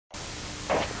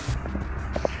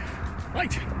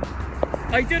Right,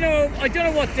 I don't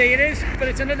know what day it is, but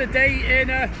it's another day in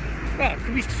well,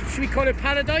 should we call it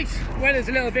paradise? Weather's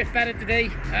a little bit better today.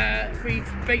 We've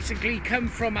basically come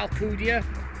from Alcudia.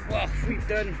 Well, we've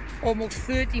done almost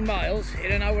 30 miles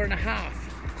in an hour and a half.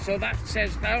 So that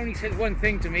only says one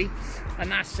thing to me, and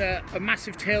that's a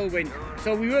massive tailwind.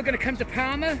 So we were going to come to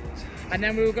Palma, and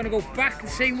then we were going to go back the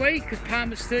same way, because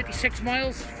Palma's 36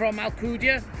 miles from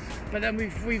Alcudia. But then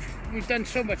we've done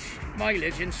so much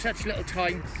mileage in such little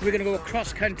time. We're going to go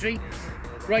across country,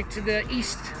 right to the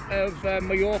east of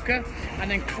Majorca,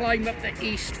 and then climb up the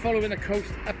east, following the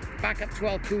coast, back up to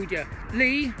Alcudia.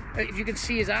 Lee, if you can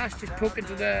see his ass just poking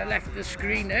to the left of the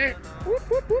screen there. Whoop,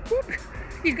 whoop, whoop, whoop.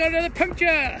 He's got another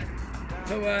puncture!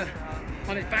 So,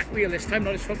 on his back wheel this time,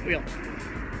 not his front wheel.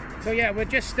 So yeah, we're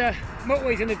just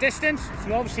motorways in the distance,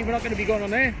 so obviously we're not going to be going on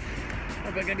there.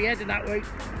 We're going to be heading that way.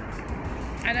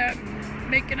 And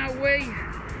making our way.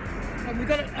 And we've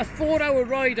got a 4-hour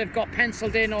ride I've got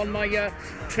penciled in on my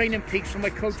training peaks from my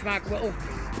coach Mark Whittle.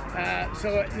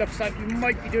 So it looks like we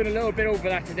might be doing a little bit over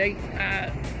that today,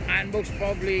 and most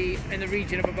probably in the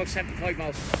region of about 75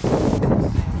 miles.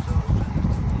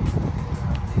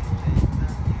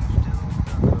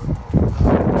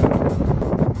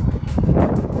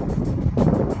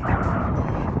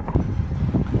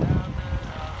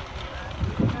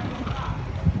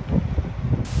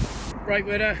 Right,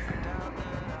 we're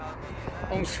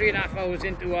almost 3.5 hours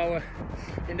into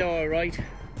our ride.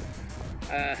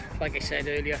 Like I said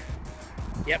earlier,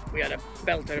 yep, we had a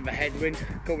belter of a headwind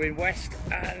going west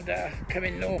and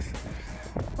coming north.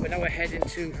 But now we're heading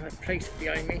to a place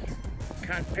behind me.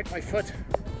 Can't pick my foot.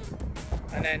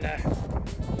 And then,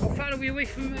 how far are we away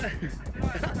from?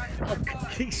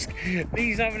 He's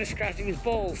having a scratch of his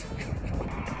balls.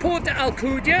 Port to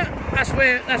Alcudia. That's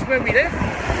where we live.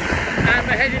 And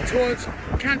we're heading towards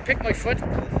Can't Pick My Foot,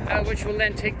 which will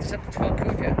then take us up to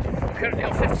Alcudia. We're currently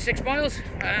on 56 miles,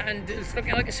 and it's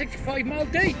looking like a 65-mile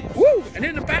day. Woo! And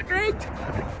in the background,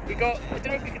 we got, I don't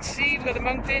know if you can see, we've got the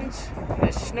mountains, and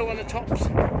there's snow on the tops. So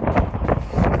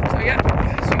yeah,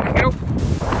 see where we go.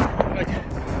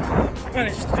 Right,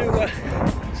 managed to do,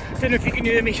 don't know if you can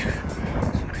hear me,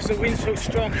 because the wind's so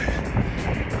strong.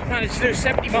 Managed to do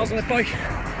 70 miles on the bike,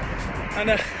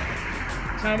 and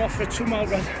now I'm off for a 2-mile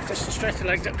run, just to stretch the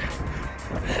legs up.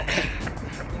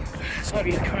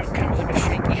 Sorry, the camera's a bit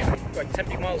shaky. Right,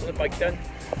 70 miles on the bike done.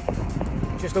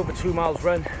 Just over 2 miles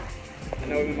run. And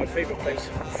now I'm in my favourite place,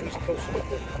 freezing close to the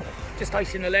pool. Just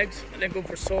icing the legs, and then go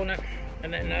for a sauna,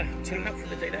 and then chilling out for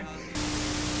the day then.